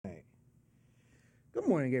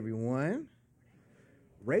morning, everyone.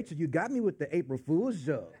 Rachel, you got me with the April Fool's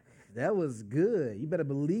joke. That was good. You better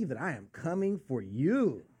believe that I am coming for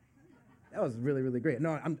you. That was really, really great.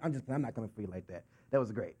 No, I'm not coming for you like that. That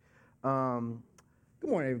was great. Good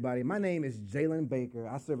morning, everybody. My name is Jalen Baker.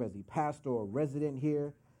 I serve as the pastoral resident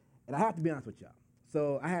here, and I have to be honest with y'all.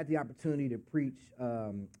 So I had the opportunity to preach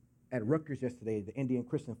at Rutgers yesterday, the Indian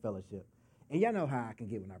Christian Fellowship, and y'all know how I can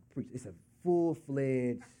get when I preach. It's a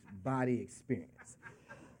full-fledged body experience.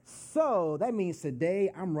 So that means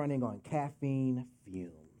today I'm running on caffeine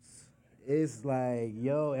fumes. It's like,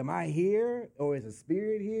 yo, am I here or is the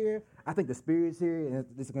spirit here? I think the spirit's here, and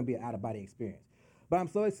this is going to be an out-of-body experience. But I'm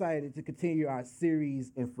so excited to continue our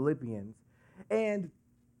series in Philippians. And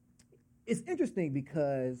it's interesting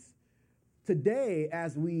because today,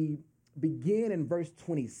 as we begin in verse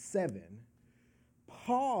 27,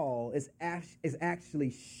 Paul is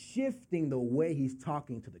actually shifting the way he's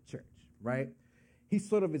talking to the church, right? He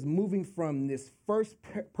sort of is moving from this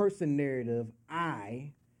first-person narrative,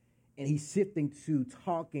 I, and he's shifting to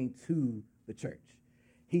talking to the church.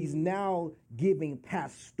 He's now giving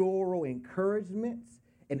pastoral encouragements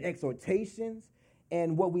and exhortations.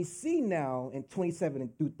 And what we see now in 27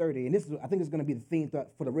 through 30, and I think is going to be the theme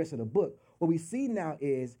for the rest of the book, what we see now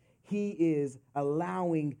is he is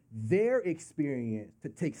allowing their experience to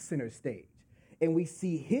take center stage. And we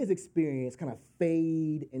see his experience kind of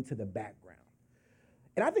fade into the background.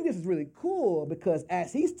 And I think this is really cool because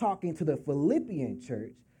as he's talking to the Philippian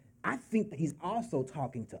church, I think that he's also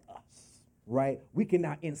talking to us, right? We can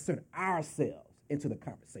now insert ourselves into the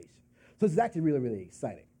conversation. So it's actually really, really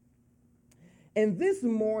exciting. And this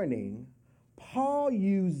morning, Paul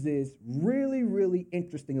uses really, really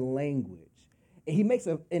interesting language. And he makes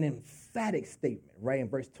an emphatic statement, right, in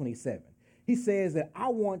verse 27. He says that I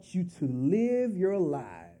want you to live your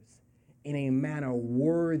lives in a manner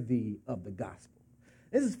worthy of the gospel.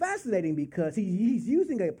 This is fascinating because he's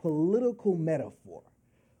using a political metaphor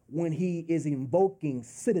when he is invoking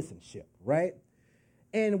citizenship, right?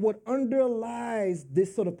 And what underlies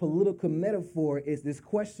this sort of political metaphor is this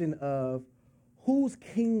question of whose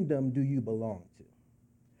kingdom do you belong to?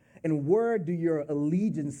 And where do your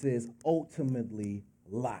allegiances ultimately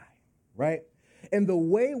lie, right? And the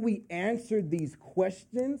way we answer these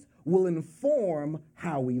questions will inform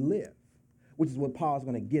how we live, which is what Paul's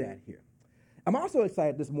going to get at here. I'm also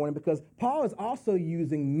excited this morning because Paul is also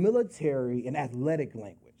using military and athletic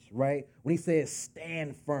language, right? When he says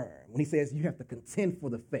stand firm, when he says you have to contend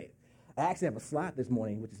for the faith. I actually have a slide this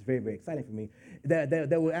morning, which is very, very exciting for me,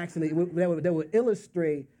 that will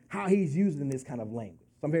illustrate how he's using this kind of language.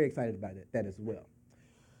 So I'm very excited about that as well.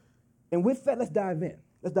 And with that, let's dive in.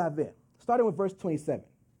 Starting with verse 27.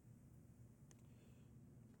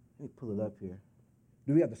 Let me pull it up here.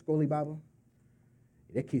 Do we have the Scrolly Bible?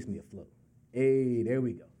 That keeps me afloat. Hey, there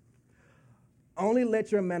we go. Only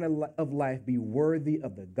let your manner of life be worthy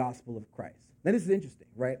of the gospel of Christ. Now, this is interesting,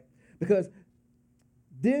 right? Because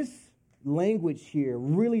this language here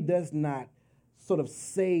really does not sort of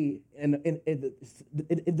say, and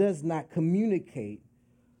it does not communicate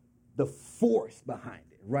the force behind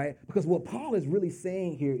it, right? Because what Paul is really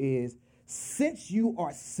saying here is, since you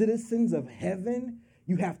are citizens of heaven,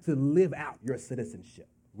 you have to live out your citizenship,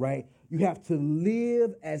 right? You have to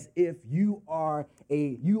live as if you are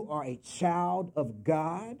a child of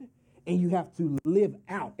God, and you have to live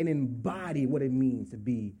out and embody what it means to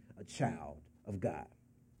be a child of God.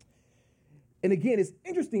 And again, it's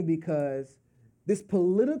interesting because this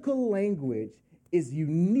political language is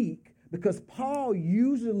unique because Paul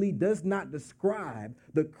usually does not describe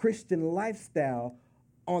the Christian lifestyle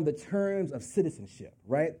on the terms of citizenship,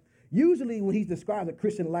 right? Usually when he describes a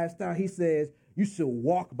Christian lifestyle, he says you should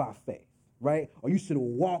walk by faith, right? Or you should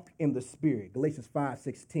walk in the Spirit, Galatians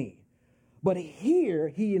 5:16. But here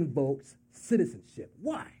he invokes citizenship.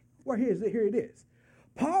 Why? Well, here it is.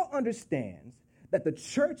 Paul understands that the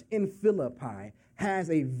church in Philippi has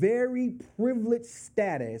a very privileged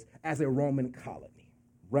status as a Roman colony,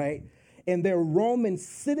 right? And their Roman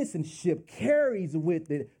citizenship carries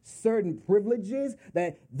with it certain privileges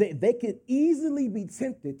that they could easily be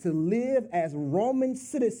tempted to live as Roman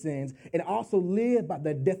citizens and also live by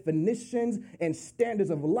the definitions and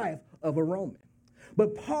standards of life of a Roman.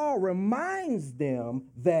 But Paul reminds them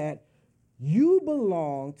that you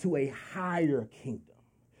belong to a higher kingdom.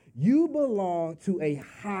 You belong to a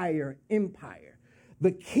higher empire.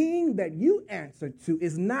 The king that you answer to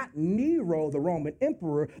is not Nero, the Roman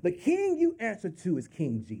emperor. The king you answer to is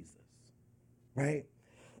King Jesus, right?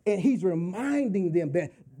 And he's reminding them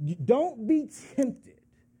that don't be tempted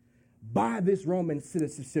by this Roman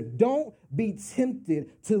citizenship. Don't be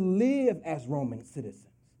tempted to live as Roman citizens.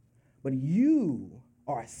 But you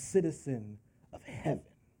are a citizen of heaven.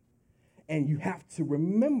 And you have to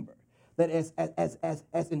remember that as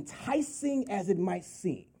enticing as it might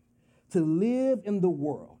seem to live in the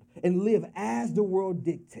world and live as the world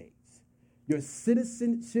dictates, your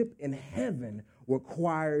citizenship in heaven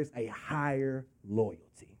requires a higher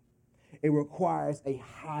loyalty. It requires a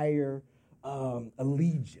higher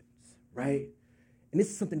allegiance, right? And this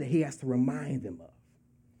is something that he has to remind them of.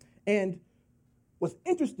 And what's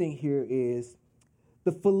interesting here is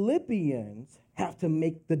the Philippians have to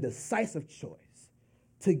make the decisive choice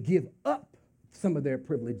to give up some of their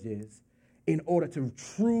privileges in order to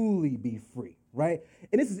truly be free, right?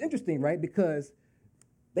 And this is interesting, right? Because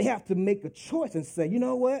they have to make a choice and say, you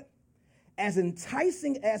know what? As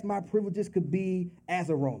enticing as my privileges could be as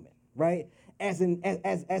a Roman, right? As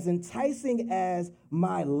enticing as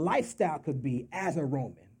my lifestyle could be as a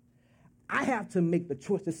Roman, I have to make the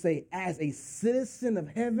choice to say, as a citizen of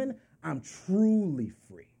heaven, I'm truly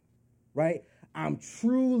free, right? I'm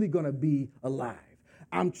truly going to be alive.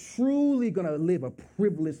 I'm truly going to live a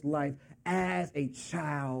privileged life as a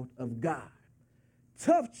child of God.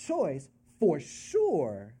 Tough choice for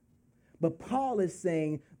sure, but Paul is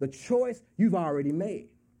saying the choice you've already made.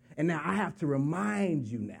 And now I have to remind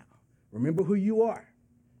you now, remember who you are.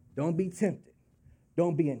 Don't be tempted.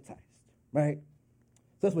 Don't be enticed, right?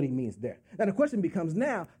 So that's what he means there. Now the question becomes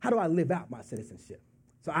now, how do I live out my citizenship?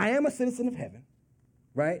 So I am a citizen of heaven,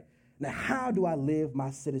 right? Now how do I live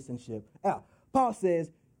my citizenship out? Paul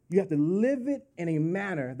says you have to live it in a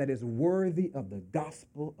manner that is worthy of the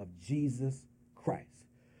gospel of Jesus Christ.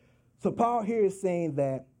 So Paul here is saying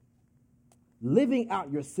that living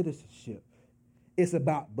out your citizenship is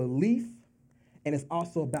about belief and it's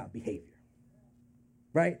also about behavior,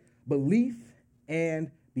 right? Belief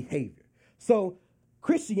and behavior. So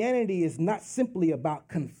Christianity is not simply about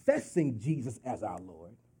confessing Jesus as our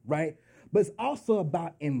Lord, right? But it's also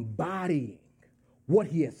about embodying what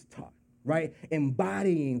he has taught, right?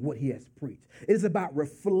 Embodying what he has preached. It is about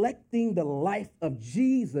reflecting the life of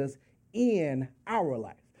Jesus in our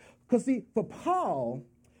life. Because see, for Paul,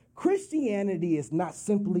 Christianity is not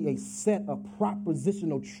simply a set of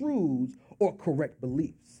propositional truths or correct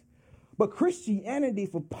beliefs. But Christianity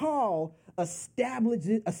for Paul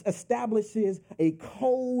establishes a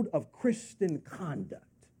code of Christian conduct,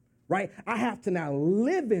 right? I have to now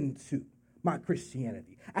live into my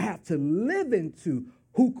Christianity. I have to live into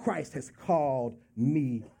who Christ has called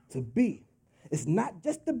me to be. It's not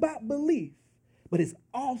just about belief, but it's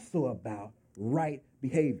also about right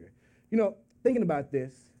behavior. You know, thinking about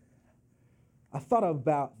this, I thought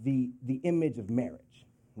about the image of marriage,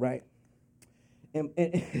 right? And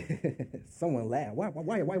someone laughed. Why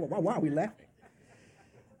are we laughing?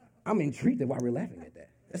 I'm intrigued at why we're laughing at that.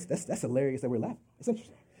 That's hilarious that we're laughing. It's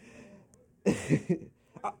interesting.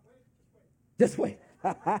 Just wait.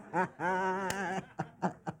 That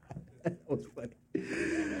was funny.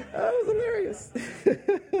 That was hilarious.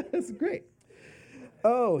 That's great.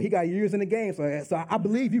 Oh, he got years in the game, so I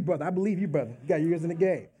believe you, brother. I believe you, brother. You got years in the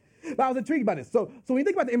game. But I was intrigued by this. So when you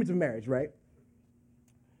think about the image of marriage, right?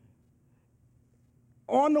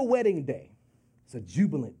 On the wedding day, it's a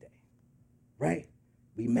jubilant day, right?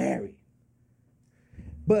 We marry.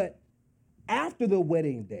 But after the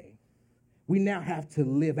wedding day, we now have to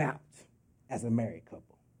live out as a married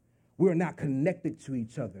couple. We're not connected to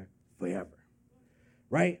each other forever,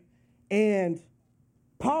 right? And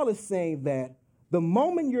Paul is saying that the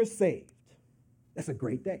moment you're saved, that's a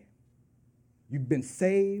great day. You've been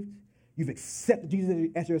saved, you've accepted Jesus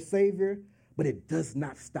as your Savior, but it does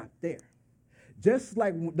not stop there. Just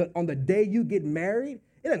like on the day you get married,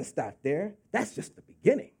 it doesn't stop there. That's just the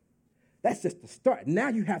beginning. That's just the start. Now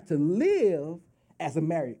you have to live as a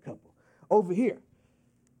married couple. Over here,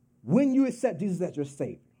 when you accept Jesus as your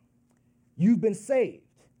Savior, you've been saved.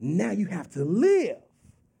 Now you have to live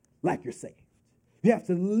like you're saved. You have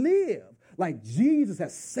to live like Jesus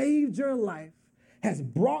has saved your life, has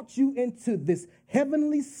brought you into this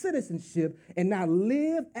heavenly citizenship, and now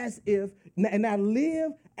live as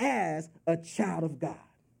a child of God,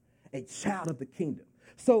 a child of the kingdom.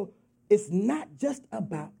 So it's not just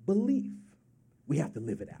about belief. We have to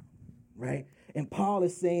live it out, right? And Paul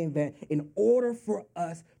is saying that in order for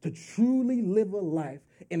us to truly live a life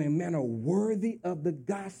in a manner worthy of the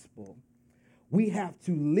gospel, we have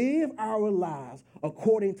to live our lives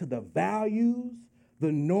according to the values,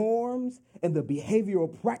 the norms, and the behavioral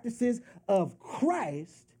practices of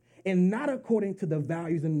Christ, and not according to the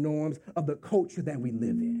values and norms of the culture that we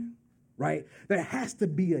live in, right? There has to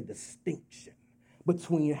be a distinction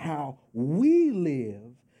between how we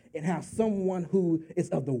live and how someone who is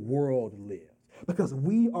of the world lives, because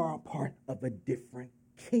we are a part of a different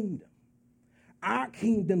kingdom. Our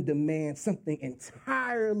kingdom demands something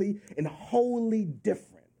entirely and wholly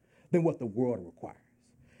different than what the world requires.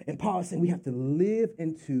 And Paul is saying we have to live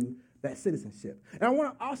into that citizenship. And I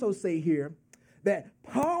want to also say here that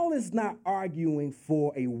Paul is not arguing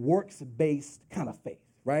for a works-based kind of faith,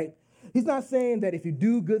 right? He's not saying that if you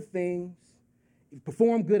do good things, if you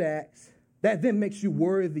perform good acts, that then makes you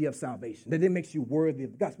worthy of salvation, that then makes you worthy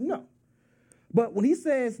of the gospel. No. But when he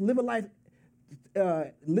says live a life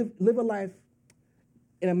in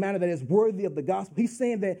a manner that is worthy of the gospel, he's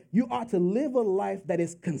saying that you ought to live a life that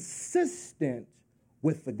is consistent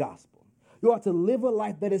with the gospel. You ought to live a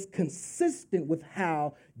life that is consistent with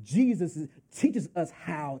how Jesus teaches us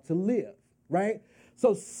how to live, right?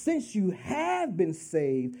 So since you have been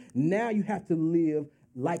saved, now you have to live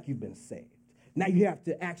like you've been saved. Now you have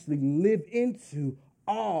to actually live into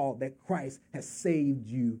all that Christ has saved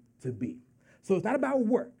you to be. So it's not about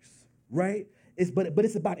works, right? But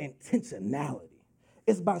it's about intentionality.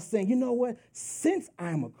 It's about saying, you know what? Since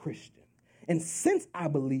I'm a Christian and since I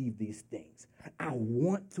believe these things, I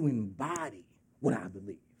want to embody what I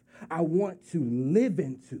believe. I want to live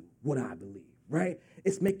into what I believe, right?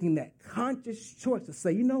 It's making that conscious choice to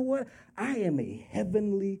say, you know what? I am a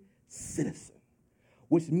heavenly citizen,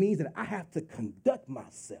 which means that I have to conduct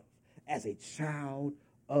myself as a child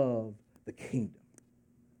of the kingdom.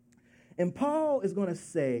 And Paul is going to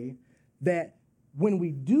say that when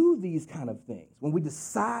we do these kind of things, when we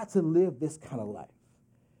decide to live this kind of life,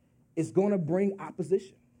 it's going to bring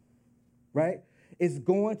opposition, right? It's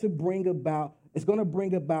going to bring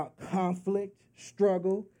about conflict,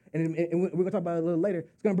 struggle, and we're going to talk about it a little later.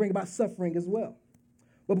 It's going to bring about suffering as well.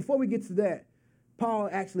 But before we get to that, Paul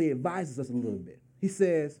actually advises us a little bit. He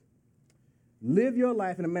says, live your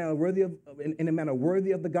life in a manner worthy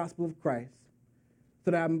of the gospel of Christ,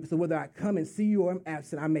 so whether I come and see you or am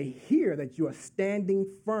absent, I may hear that you are standing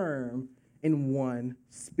firm in one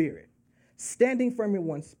spirit. Standing firm in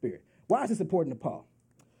one spirit. Why is this important to Paul?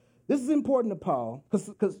 This is important to Paul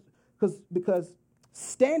because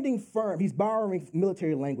standing firm, he's borrowing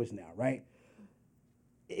military language now, right?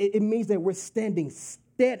 It means that we're standing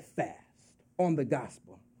steadfast on the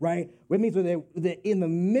gospel, right? It means that in the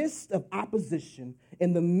midst of opposition,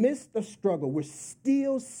 in the midst of struggle, we're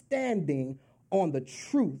still standing on the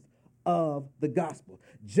truth of the gospel.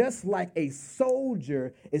 Just like a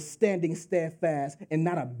soldier is standing steadfast and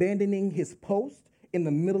not abandoning his post in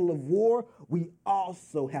the middle of war, we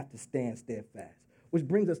also have to stand steadfast. Which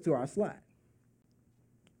brings us to our slide.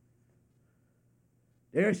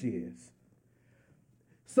 There she is.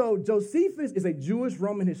 So Josephus is a Jewish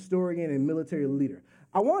Roman historian and military leader.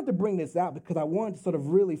 I wanted to bring this out because I wanted to sort of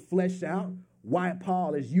really flesh out why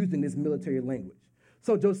Paul is using this military language.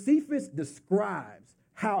 So Josephus describes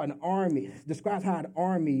how an army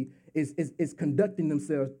is conducting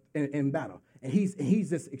themselves in battle. And he's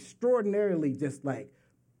just extraordinarily just like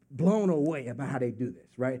blown away about how they do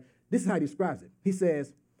this, right? This is how he describes it. He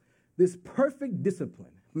says, this perfect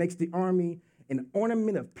discipline makes the army an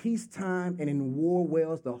ornament of peacetime, and in war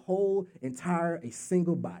wails the whole entire a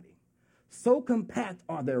single body. So compact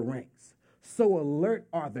are their ranks, so alert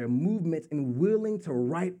are their movements and willing to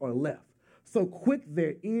right or left. So quick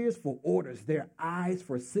their ears for orders, their eyes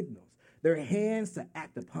for signals, their hands to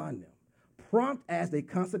act upon them. Prompt as they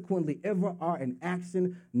consequently ever are in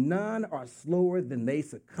action, none are slower than they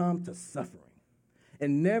succumb to suffering.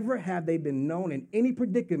 And never have they been known in any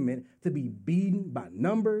predicament to be beaten by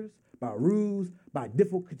numbers, by rules, by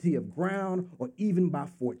difficulty of ground, or even by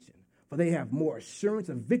fortune. For they have more assurance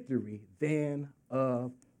of victory than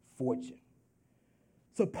of fortune.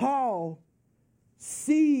 So Paul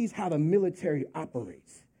sees how the military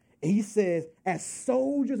operates. And he says, as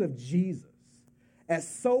soldiers of Jesus, as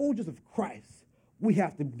soldiers of Christ, we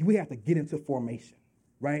have to get into formation,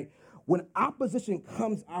 right? When opposition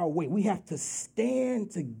comes our way, we have to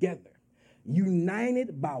stand together,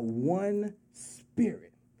 united by one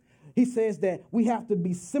spirit. He says that we have to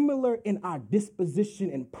be similar in our disposition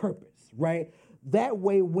and purpose, right? That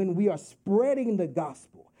way, when we are spreading the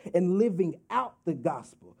gospel and living out the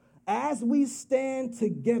gospel, as we stand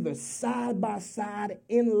together side by side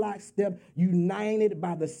in lockstep, united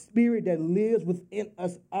by the spirit that lives within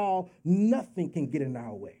us all, nothing can get in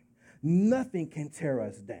our way. Nothing can tear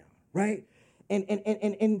us down, right?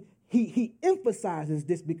 And he emphasizes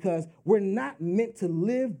this because we're not meant to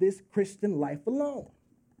live this Christian life alone,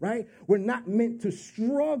 right? We're not meant to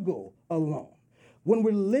struggle alone. When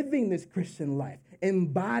we're living this Christian life,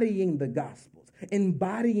 embodying the Gospels,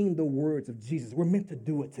 embodying the words of Jesus, we're meant to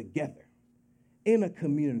do it together in a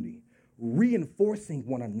community, reinforcing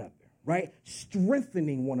one another, right?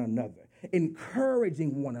 Strengthening one another,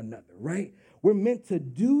 encouraging one another, right? We're meant to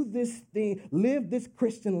do this thing, live this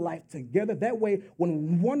Christian life together. That way,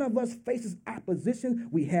 when one of us faces opposition,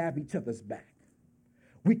 we have each other's back.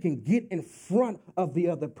 We can get in front of the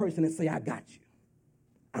other person and say, I got you.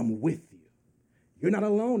 I'm with you. You're not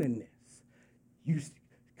alone in this. You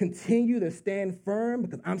continue to stand firm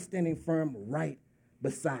because I'm standing firm right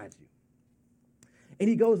beside you. And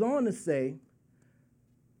he goes on to say,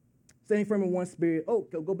 standing firm in one spirit. Oh,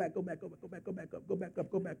 go back up.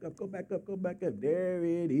 There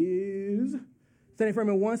it is. Standing firm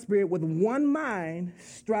in one spirit with one mind,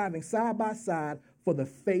 striving side by side for the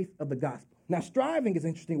faith of the gospel. Now, striving is an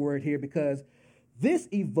interesting word here because this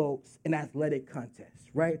evokes an athletic contest,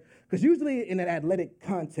 right? Because usually in an athletic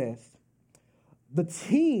contest, the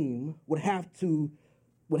team would have to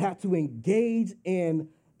engage in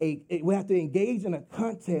a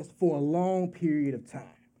contest for a long period of time.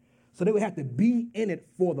 So they would have to be in it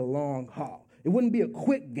for the long haul. It wouldn't be a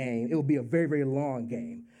quick game. It would be a very, very long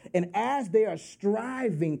game. And as they are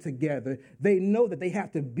striving together, they know that they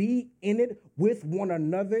have to be in it with one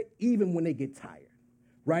another even when they get tired,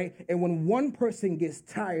 right? And when one person gets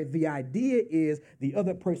tired, the idea is the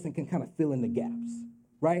other person can kind of fill in the gaps,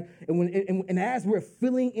 right? And as we're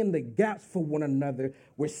filling in the gaps for one another,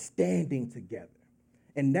 we're standing together.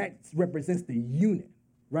 And that represents the unit,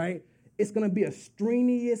 right? It's going to be a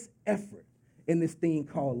strenuous effort in this thing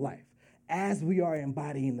called life as we are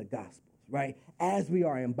embodying the Gospels, right? As we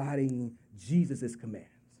are embodying Jesus' commands.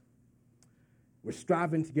 We're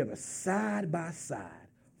striving together side by side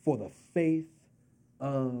for the faith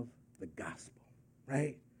of the gospel,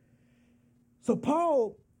 right? So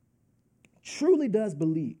Paul truly does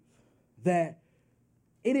believe that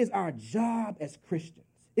it is our job as Christians,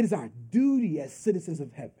 it is our duty as citizens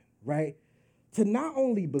of heaven, right, to not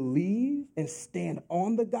only believe and stand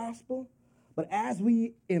on the gospel, but as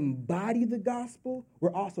we embody the gospel,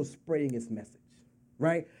 we're also spreading its message,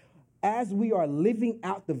 right? As we are living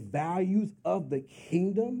out the values of the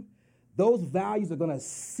kingdom, those values are going to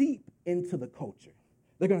seep into the culture.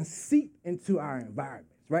 They're going to seep into our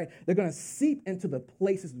environments, right? They're going to seep into the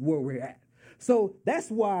places where we're at. So that's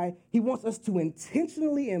why he wants us to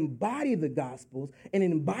intentionally embody the gospels and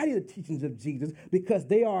embody the teachings of Jesus because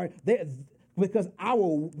because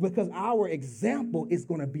our example is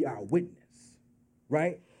going to be our witness,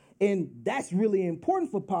 right? And that's really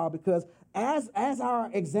important for Paul because as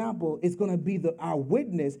our example is going to be our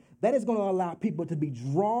witness, that is going to allow people to be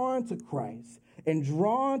drawn to Christ and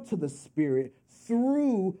drawn to the Spirit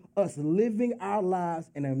through us living our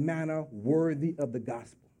lives in a manner worthy of the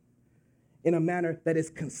gospel, in a manner that is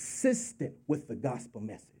consistent with the gospel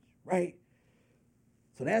message, right?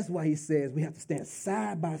 So that's why he says we have to stand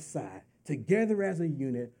side by side together as a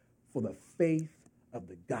unit for the faith of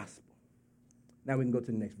the gospel. Now we can go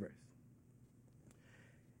to the next verse.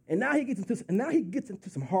 And now he gets into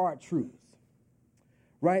some hard truths,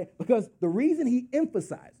 right? Because the reason he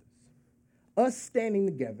emphasizes us standing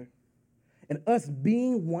together and us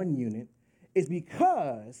being one unit is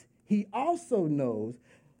because he also knows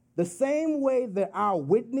the same way that our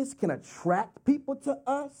witness can attract people to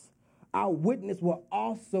us, our witness will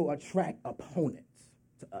also attract opponents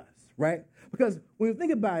to us, right? Because when you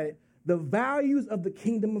think about it, the values of the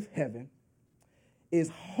kingdom of heaven is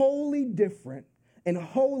wholly different and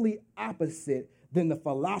wholly opposite than the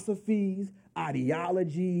philosophies,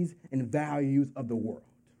 ideologies, and values of the world.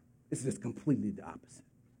 It's just completely the opposite,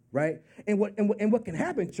 right? And what can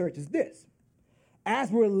happen, church, is this.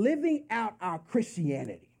 As we're living out our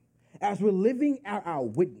Christianity, as we're living out our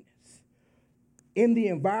witness in the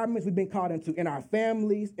environments we've been called into, in our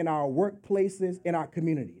families, in our workplaces, in our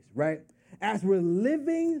communities, right? As we're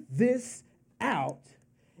living this out,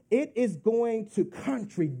 it is going to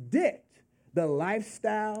contradict the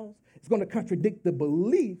lifestyles. It's going to contradict the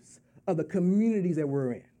beliefs of the communities that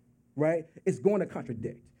we're in, right? It's going to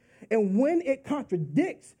contradict. And when it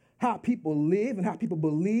contradicts how people live and how people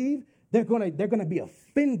believe, they're going to be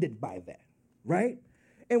offended by that, right?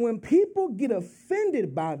 And when people get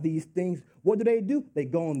offended by these things, what do? They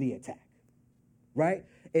go on the attack, right?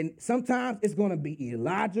 And sometimes it's going to be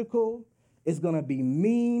illogical. It's going to be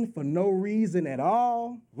mean for no reason at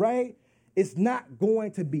all, right? It's not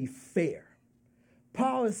going to be fair.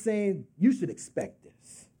 Paul is saying you should expect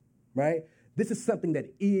this, right? This is something that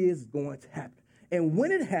is going to happen. And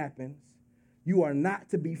when it happens, you are not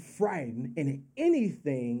to be frightened in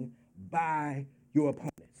anything by your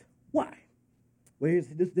opponents. Why? Well,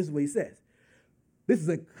 this is what he says. This is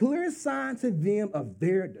a clear sign to them of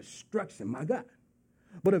their destruction, my God,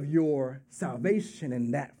 but of your salvation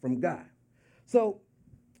and that from God. So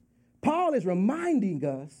Paul is reminding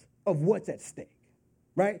us of what's at stake,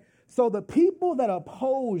 right? So the people that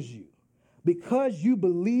oppose you because you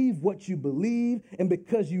believe what you believe and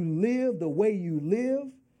because you live the way you live,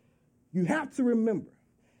 you have to remember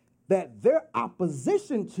that their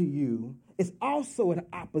opposition to you is also an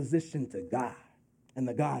opposition to God and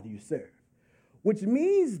the God you serve, which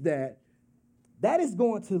means that is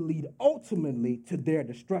going to lead ultimately to their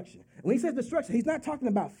destruction. When he says destruction, he's not talking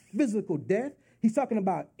about physical death. He's talking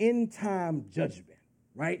about end-time judgment,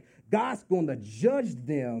 right? God's going to judge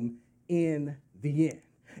them in the end.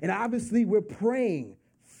 And obviously, we're praying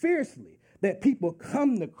fiercely that people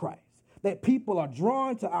come to Christ, that people are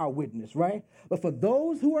drawn to our witness, right? But for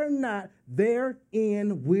those who are not, their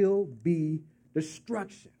end will be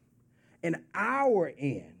destruction. And our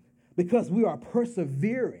end, because we are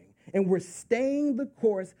persevering and we're staying the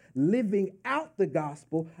course, living out the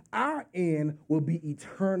gospel, our end will be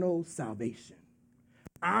eternal salvation.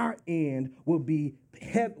 Our end will be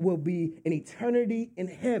an eternity in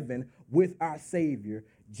heaven with our Savior,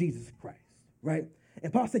 Jesus Christ, right?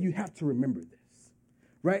 And Paul said you have to remember this,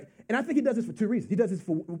 right? And I think he does this for two reasons. He does this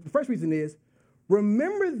for, the first reason is,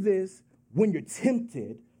 remember this when you're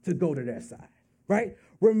tempted to go to their side, right?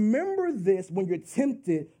 Remember this when you're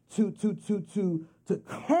tempted to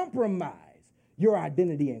compromise your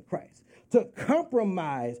identity in Christ, to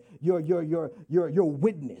compromise your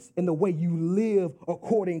witness in the way you live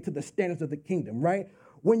according to the standards of the kingdom, right?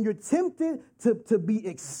 When you're tempted to be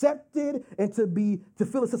accepted and to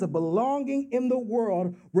feel a sense of belonging in the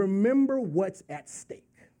world, remember what's at stake,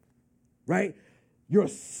 right? Your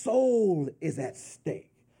soul is at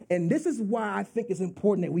stake. And this is why I think it's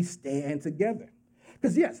important that we stand together.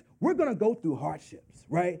 Because yes, we're going to go through hardships,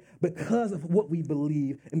 right? Because of what we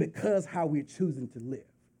believe and because how we're choosing to live,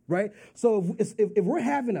 right? So if we're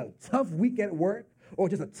having a tough week at work or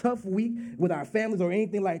just a tough week with our families or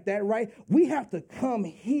anything like that, right? We have to come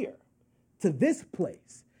here to this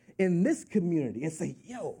place in this community and say,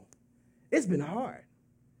 yo, it's been hard.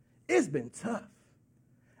 It's been tough.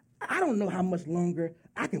 I don't know how much longer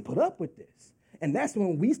I can put up with this. And that's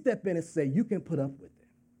when we step in and say, you can put up with it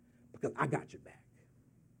because I got your back.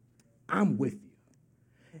 I'm with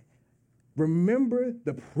you. Remember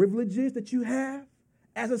the privileges that you have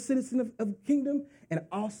as a citizen of the kingdom, and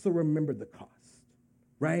also remember the cost,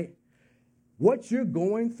 right? What you're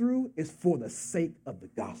going through is for the sake of the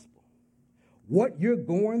gospel. What you're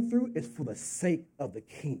going through is for the sake of the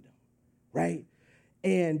kingdom, right?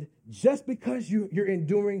 And just because you're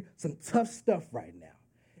enduring some tough stuff right now,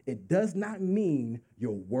 it does not mean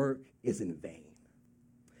your work is in vain.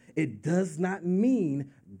 It does not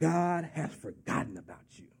mean God has forgotten about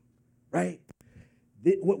you, right?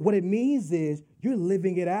 What it means is you're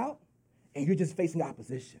living it out and you're just facing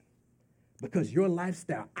opposition because your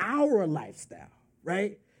lifestyle, our lifestyle,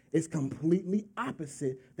 right, is completely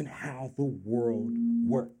opposite than how the world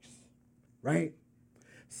works, right?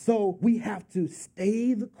 So we have to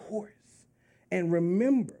stay the course and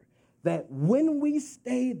remember that when we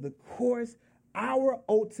stay the course, our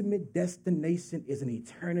ultimate destination is an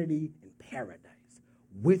eternity in paradise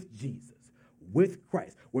with Jesus, with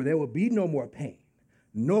Christ, where there will be no more pain,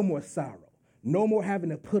 no more sorrow, no more having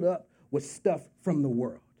to put up with stuff from the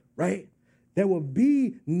world, right? There will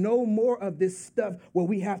be no more of this stuff where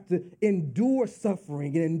we have to endure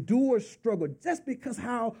suffering and endure struggle just because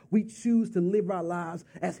how we choose to live our lives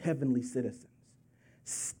as heavenly citizens.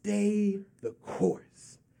 Stay the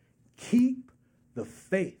course. Keep the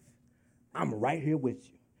faith. I'm right here with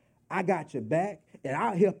you. I got your back, and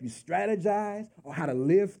I'll help you strategize on how to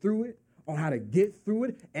live through it, on how to get through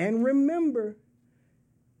it. And remember,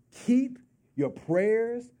 keep your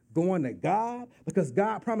prayers going to God, because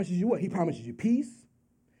God promises you what? He promises you peace.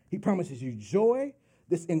 He promises you joy,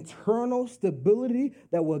 this internal stability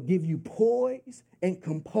that will give you poise and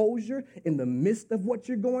composure in the midst of what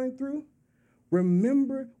you're going through.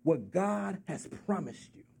 Remember what God has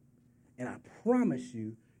promised you, and I promise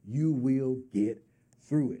you, you will get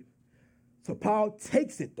through it. So Paul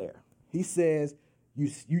takes it there. He says,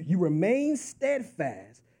 you remain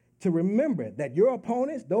steadfast to remember that your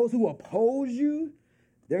opponents, those who oppose you,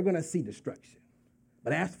 they're going to see destruction.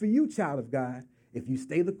 But as for you, child of God, if you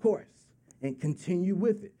stay the course and continue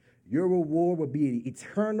with it, your reward will be an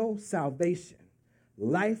eternal salvation,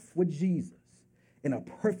 life with Jesus, in a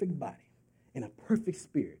perfect body, in a perfect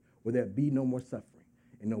spirit, where there be no more suffering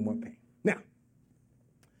and no more pain. Now,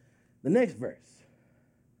 the next verse.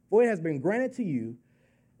 For it has been granted to you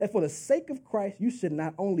that for the sake of Christ you should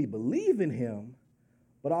not only believe in him,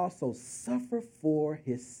 but also suffer for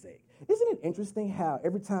his sake. Isn't it interesting how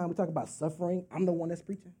every time we talk about suffering, I'm the one that's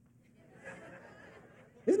preaching?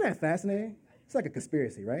 Isn't that fascinating? It's like a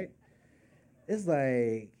conspiracy, right? It's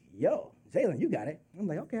like, yo, Jalen, you got it. I'm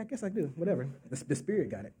like, okay, I guess I do. Whatever. The Spirit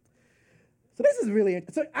got it. So this is really,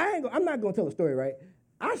 so I'm not going to tell a story, right?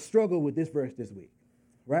 I struggled with this verse this week,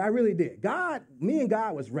 right? I really did. Me and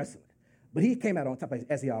God was wrestling, but he came out on top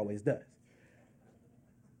as he always does.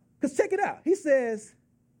 Because check it out. He says,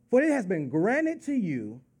 for it has been granted to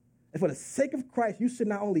you, and for the sake of Christ, you should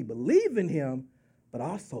not only believe in him, but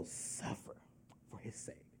also suffer for his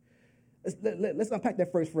sake. Let's unpack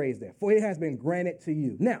that first phrase there. For it has been granted to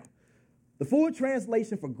you. Now, the full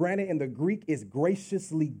translation for granted in the Greek is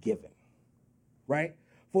graciously given, right?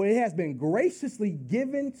 For it has been graciously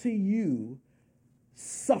given to you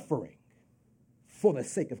suffering for the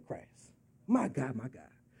sake of Christ. My God, my God.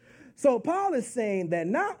 So Paul is saying that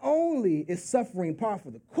not only is suffering par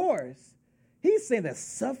for the course, he's saying that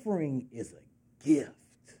suffering is a gift.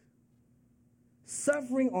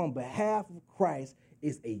 Suffering on behalf of Christ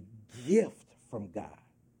is a gift from God,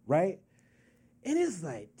 right? And it's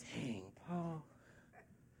like, dang, Paul,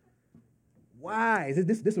 why?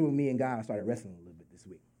 This is when me and God started wrestling a little bit this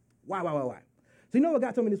week. Why? So you know what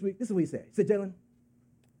God told me this week? This is what he said. He said, Jalen,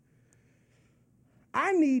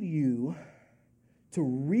 I need you to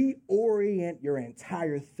reorient your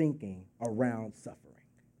entire thinking around suffering.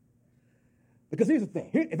 Because here's the thing.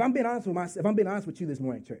 If I'm being honest with you this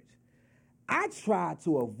morning, church, I try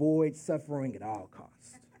to avoid suffering at all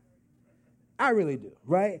costs. I really do,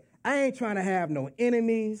 right? I ain't trying to have no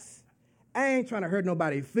enemies. I ain't trying to hurt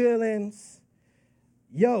nobody's feelings.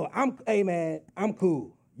 Yo, hey man, I'm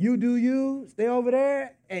cool. You do you, stay over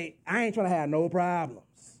there. Hey, I ain't trying to have no problems.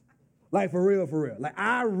 Like for real. Like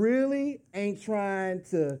I really ain't trying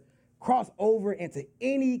to cross over into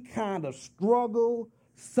any kind of struggle,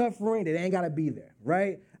 suffering that ain't gotta be there,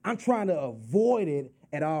 right? I'm trying to avoid it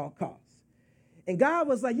at all costs. And God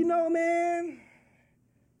was like, you know, man,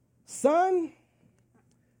 son,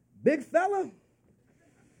 big fella,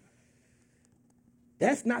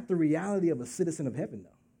 that's not the reality of a citizen of heaven, though.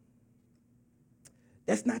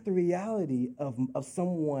 That's not the reality of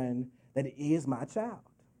someone that is my child,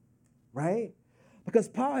 right? Because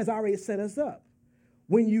Paul has already set us up.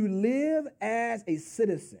 When you live as a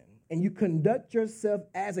citizen and you conduct yourself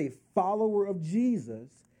as a follower of Jesus,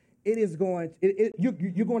 you're going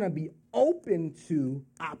to be open to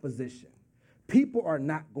opposition. People are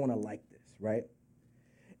not going to like this, right?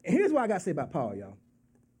 And here's what I got to say about Paul, y'all.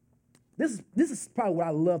 This is probably what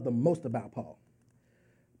I love the most about Paul.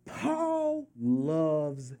 Paul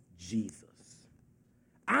loves Jesus.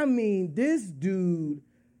 I mean, this dude,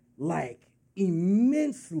 like,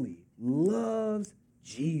 immensely loves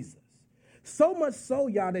Jesus. So much so,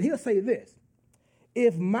 y'all, that he'll say this.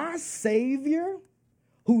 If my Savior,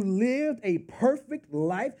 who lived a perfect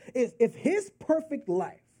life, if his perfect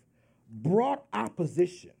life brought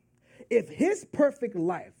opposition, if his perfect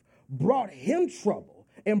life brought him trouble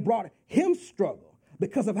and brought him struggle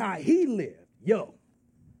because of how he lived, yo,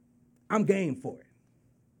 I'm game for it.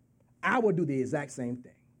 I would do the exact same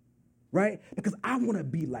thing, right? Because I want to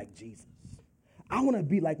be like Jesus. I want to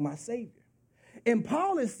be like my Savior. And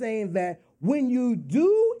Paul is saying that when you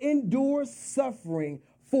do endure suffering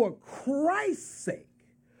for Christ's sake,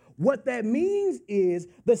 what that means is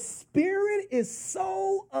the Spirit is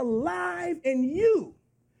so alive in you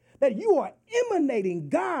that you are emanating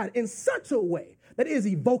God in such a way that it is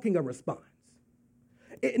evoking a response.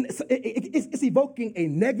 It's evoking a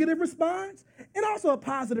negative response and also a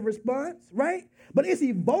positive response, right? But it's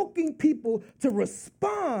evoking people to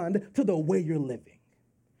respond to the way you're living.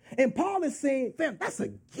 And Paul is saying, fam, that's a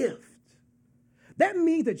gift. That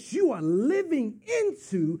means that you are living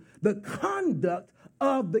into the conduct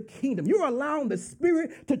of the kingdom. You're allowing the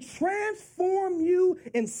Spirit to transform you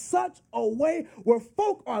in such a way where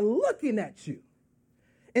folk are looking at you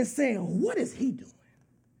and saying, what is he doing?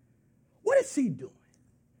 What is she doing?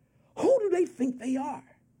 Who do they think they are?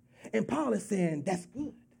 And Paul is saying, that's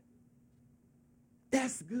good.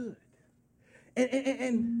 That's good.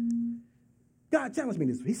 And God challenged me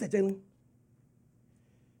this week. He said, Jalen,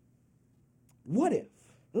 what if,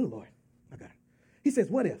 oh Lord, my God. He says,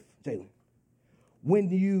 what if, Jalen, when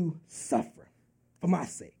you suffer for my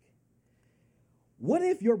sake, what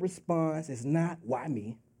if your response is not, why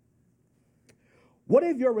me? What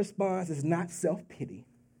if your response is not self-pity?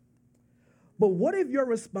 But what if your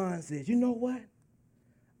response is, you know what?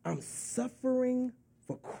 I'm suffering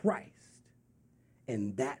for Christ,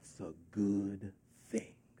 and that's a good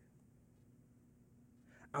thing.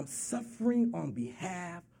 I'm suffering on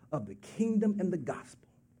behalf of the kingdom and the gospel,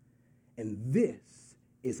 and this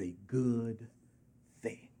is a good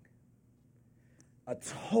thing. A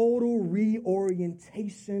total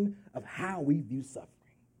reorientation of how we view suffering.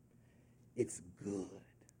 It's good.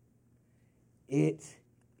 It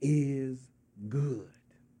is good.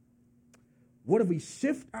 What if we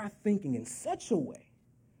shift our thinking in such a way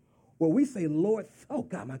where we say, Lord, oh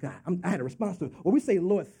God, my God, I had a response to it. Where we say,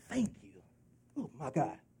 Lord, thank you. Oh my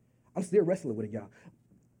God, I'm still wrestling with it, y'all.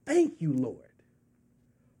 Thank you, Lord,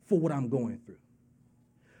 for what I'm going through.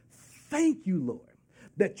 Thank you, Lord,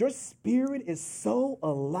 that your spirit is so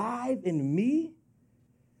alive in me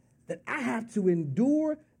that I have to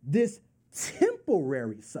endure this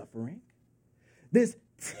temporary suffering, this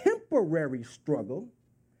temporary struggle.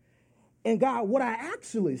 And God, what I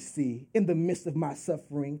actually see in the midst of my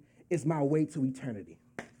suffering is my way to eternity.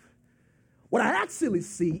 What I actually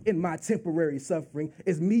see in my temporary suffering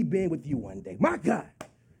is me being with you one day. My God,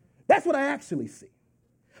 that's what I actually see.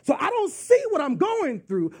 So I don't see what I'm going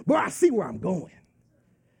through, but I see where I'm going.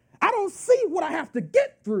 I don't see what I have to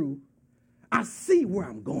get through. I see where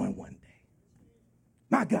I'm going one day.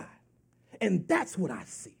 My God. And that's what I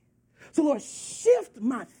see. So Lord, shift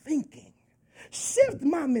my thinking, shift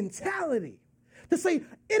my mentality to say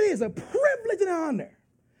it is a privilege and honor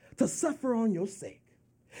to suffer on your sake.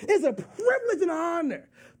 It's a privilege and honor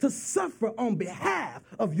to suffer on behalf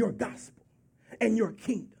of your gospel and your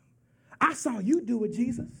kingdom. I saw you do it,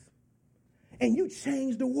 Jesus, and you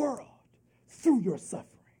changed the world through your suffering.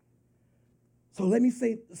 So let me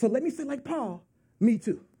say like Paul, me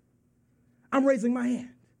too. I'm raising my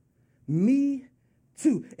hand. Me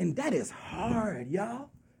too. And that is hard, y'all.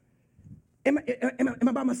 Am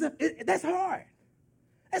I by myself? That's hard.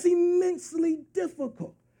 That's immensely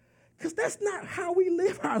difficult. Because that's not how we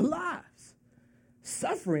live our lives.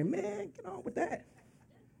 Suffering, man, get on with that.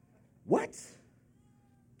 What?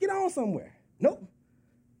 Get on somewhere. Nope.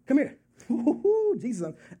 Come here.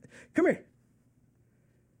 Jesus, come here.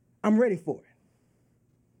 I'm ready for it.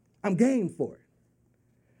 I'm game for it.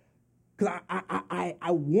 Because I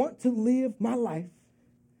want to live my life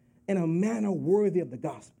in a manner worthy of the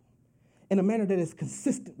gospel, in a manner that is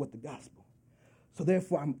consistent with the gospel. So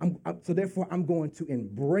therefore, I'm going to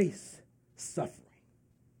embrace suffering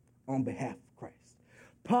on behalf of Christ.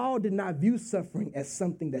 Paul did not view suffering as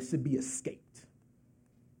something that should be escaped.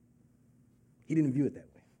 He didn't view it that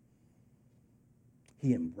way.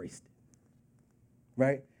 He embraced it,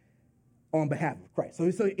 right? On behalf of Christ.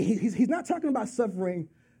 So he's not talking about suffering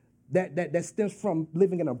that stems from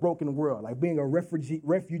living in a broken world, like being a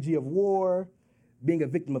refugee of war, being a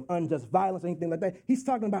victim of unjust violence, or anything like that. He's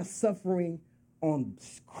talking about suffering on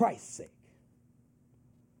Christ's sake,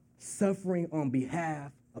 suffering on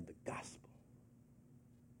behalf of the gospel.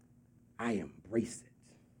 I embrace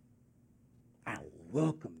it. I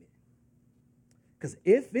welcome it. Because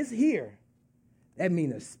if it's here, that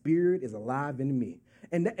means the Spirit is alive in me.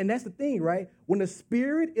 And that's the thing, right? When the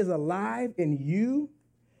Spirit is alive in you,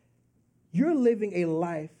 you're living a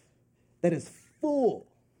life that is full,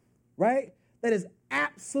 right? That is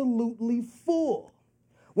absolutely full.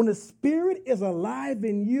 When the Spirit is alive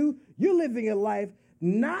in you, you're living a life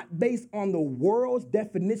not based on the world's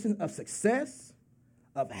definition of success,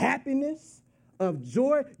 of happiness, of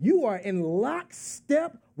joy. You are in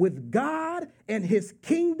lockstep with God and his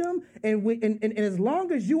kingdom. And as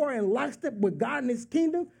long as you are in lockstep with God and his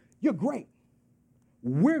kingdom, you're great.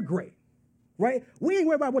 We're great, right? We ain't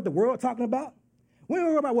worried about what the world's talking about. We ain't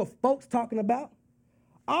worried about what folks talking about.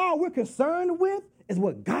 All we're concerned with is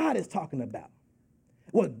what God is talking about,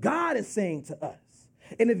 what God is saying to us.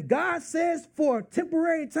 And if God says for a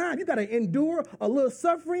temporary time, you got to endure a little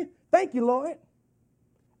suffering, thank you, Lord.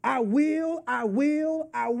 I will.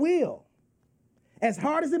 As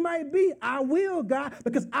hard as it might be, I will, God,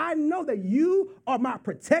 because I know that you are my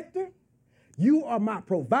protector, you are my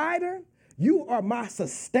provider, you are my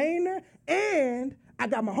sustainer, and I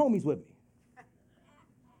got my homies with me.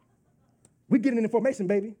 We getting information,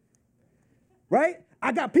 baby. Right?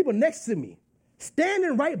 I got people next to me,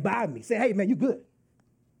 standing right by me, saying, hey, man, you good.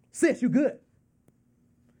 Sis, you good.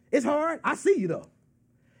 It's hard. I see you, though.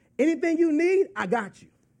 Anything you need, I got you.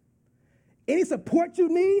 Any support you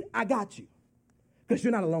need, I got you. Because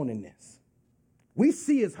you're not alone in this. We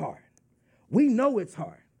see it's hard. We know it's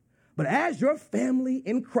hard. But as your family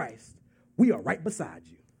in Christ, we are right beside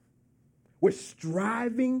you. We're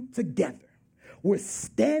striving together. We're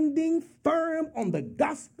standing firm on the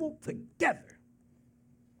gospel together.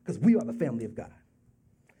 Because we are the family of God.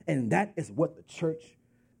 And that is what the church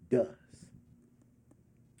does.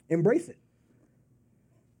 Embrace it.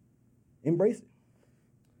 Embrace it.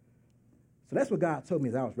 So that's what God told me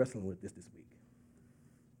as I was wrestling with this week.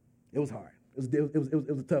 It was hard. It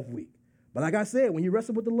was a tough week. But like I said, when you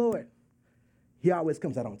wrestle with the Lord, he always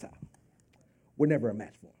comes out on top. We're never a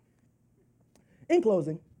match for him. In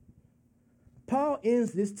closing, Paul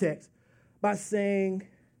ends this text by saying,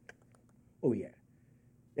 oh yeah,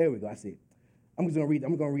 there we go, I see it. I'm going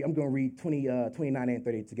to read 29 and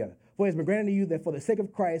 30 together. For it has been granted to you that for the sake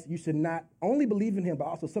of Christ, you should not only believe in him, but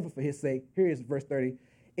also suffer for his sake. Here is verse 30.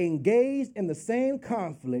 Engaged in the same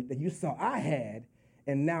conflict that you saw I had,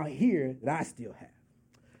 and now hear that I still have.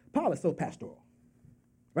 Paul is so pastoral,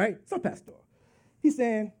 right? So pastoral. He's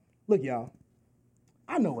saying, look, y'all,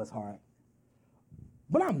 I know it's hard,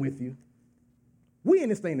 but I'm with you. We in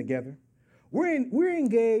this thing together. We're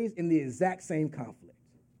engaged in the exact same conflict,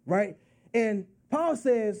 right? And Paul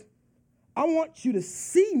says, I want you to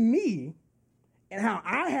see me and how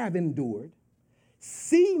I have endured,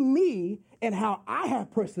 see me and how I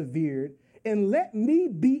have persevered, and let me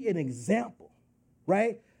be an example,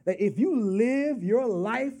 right? That if you live your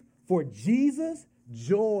life for Jesus,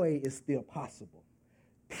 joy is still possible.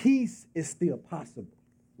 Peace is still possible,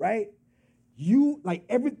 right? Like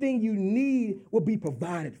everything you need will be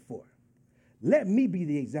provided for. Let me be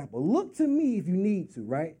the example. Look to me if you need to,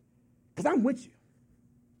 right? Because I'm with you.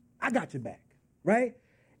 I got your back, right?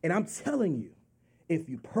 And I'm telling you, if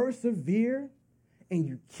you persevere and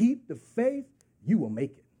you keep the faith, you will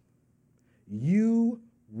make it. You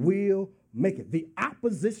will make it. The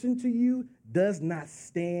opposition to you does not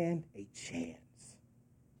stand a chance.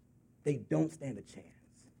 They don't stand a chance,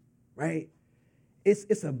 right?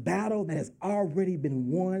 It's a battle that has already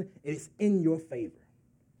been won. It's in your favor.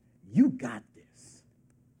 You got this.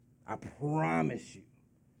 I promise you.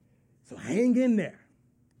 So hang in there,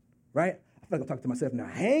 right? I feel like I'm talking to myself now.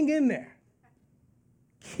 Hang in there.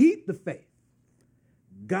 Keep the faith.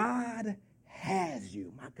 God has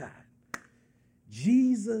you, my God.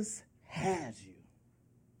 Jesus has you.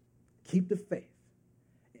 Keep the faith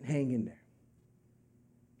and hang in there.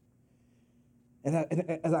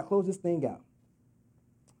 As I close this thing out,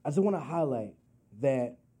 I just want to highlight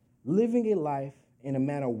that living a life in a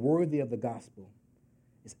manner worthy of the gospel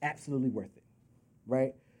is absolutely worth it,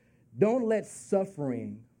 right? Don't let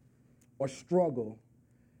suffering or struggle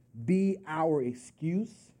be our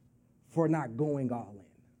excuse for not going all in,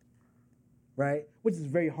 right? Which is a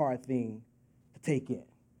very hard thing to take in.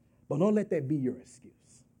 But don't let that be your excuse,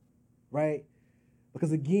 right?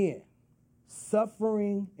 Because again,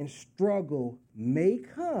 suffering and struggle may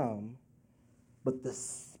come, but the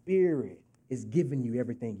Spirit is giving you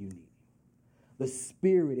everything you need. The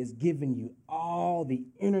Spirit is giving you all the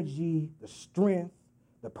energy, the strength,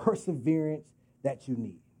 the perseverance that you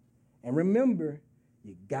need. And remember,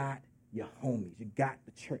 you got your homies. You got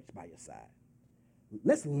the church by your side.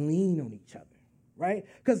 Let's lean on each other, right?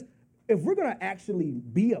 Because if we're going to actually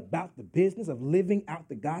be about the business of living out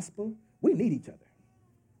the gospel, we need each other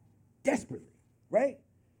desperately, right?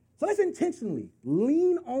 So let's intentionally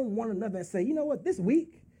lean on one another and say, you know what, this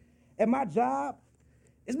week at my job,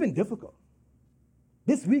 it's been difficult.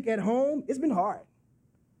 This week at home, it's been hard,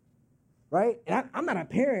 right? And I'm not a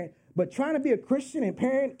parent, but trying to be a Christian and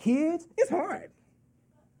parent kids, it's hard.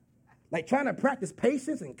 Like trying to practice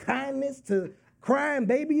patience and kindness to crying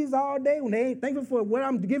babies all day when they ain't thankful for what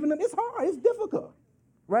I'm giving them. It's hard. It's difficult,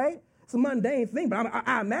 right? It's a mundane thing, but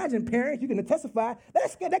I imagine parents, you can testify,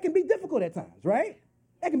 that can be difficult at times, right?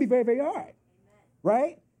 That can be very, very hard,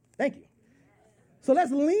 right? Thank you. So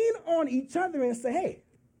let's lean on each other and say, hey,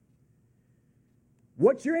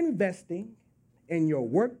 what you're investing in your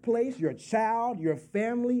workplace, your child, your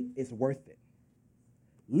family is worth it.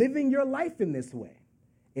 Living your life in this way,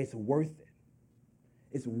 it's worth it.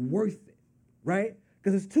 It's worth it, right?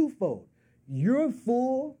 Because it's twofold. You're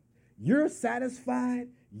full, you're satisfied,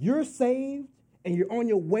 you're saved, and you're on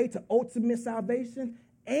your way to ultimate salvation,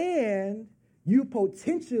 and you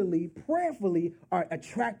potentially, prayerfully, are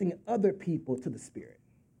attracting other people to the Spirit,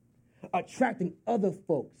 attracting other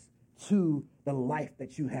folks to the life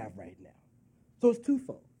that you have right now. So it's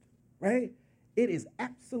twofold, right? It is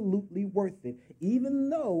absolutely worth it, even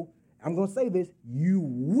though, I'm going to say this, you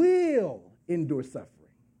will endure suffering.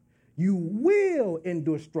 You will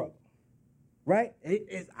endure struggle, right?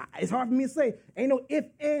 It's hard for me to say. Ain't no ifs,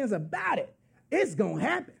 ands about it. It's going to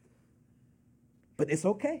happen. But it's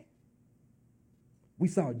okay. We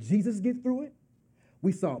saw Jesus get through it.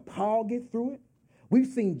 We saw Paul get through it. We've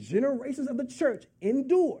seen generations of the church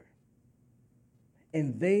endure.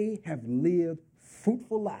 And they have lived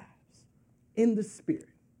fruitful lives in the Spirit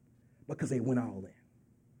because they went all in.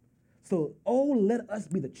 So, let us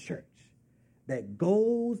be the church that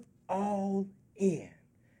goes all in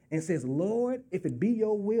and says, Lord, if it be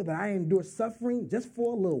your will that I endure suffering just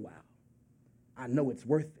for a little while, I know it's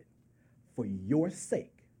worth it for your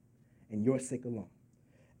sake and your sake alone.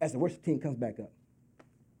 As the worship team comes back up,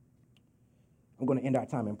 I'm going to end our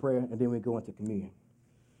time in prayer, and then we go into communion.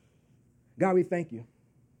 God, we thank you.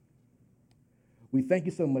 We thank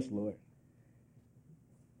you so much, Lord,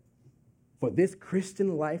 for this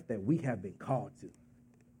Christian life that we have been called to.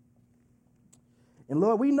 And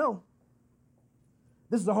Lord, we know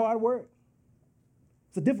this is a hard word.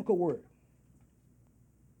 It's a difficult word.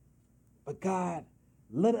 But God,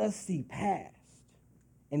 let us see past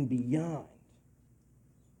and beyond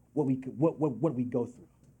what we go through.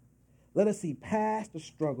 Let us see past the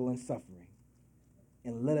struggle and suffering,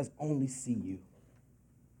 and let us only see you.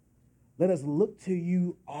 Let us look to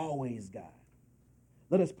you always, God.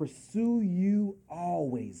 Let us pursue you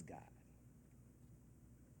always, God.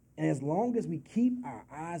 And as long as we keep our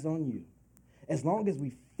eyes on you, as long as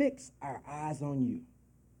we fix our eyes on you,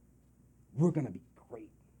 we're going to be great.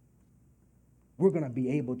 We're going to be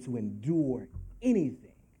able to endure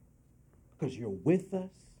anything because you're with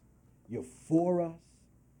us, you're for us,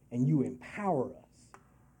 and you empower us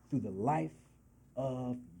through the life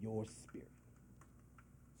of your Spirit.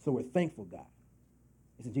 So we're thankful, God.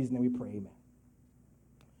 It's in Jesus' name we pray, amen.